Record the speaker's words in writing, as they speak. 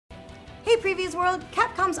Hey Previews World,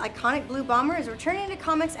 Capcom's iconic Blue Bomber is returning to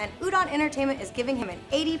comics and Udon Entertainment is giving him an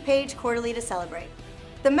 80-page quarterly to celebrate.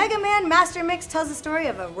 The Mega Man Mastermix tells the story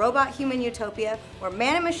of a robot-human utopia where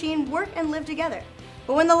man and machine work and live together.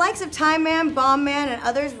 But when the likes of Time Man, Bomb Man, and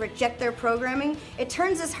others reject their programming, it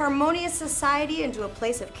turns this harmonious society into a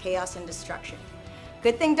place of chaos and destruction.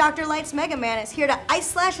 Good thing Dr. Light's Mega Man is here to ice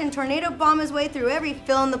slash and tornado bomb his way through every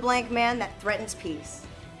fill-in-the-blank man that threatens peace.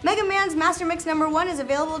 Mega Man's Mastermix #1 is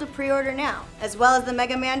available to pre-order now, as well as the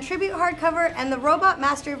Mega Man Tribute Hardcover and the Robot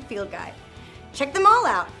Master Field Guide. Check them all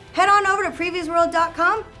out! Head on over to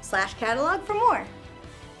previewsworld.com/catalog for more.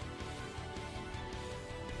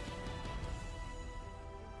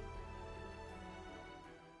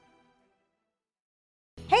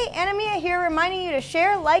 Hey, Anamia here reminding you to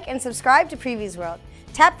share, like, and subscribe to Previews World.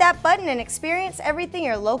 Tap that button and experience everything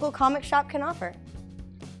your local comic shop can offer.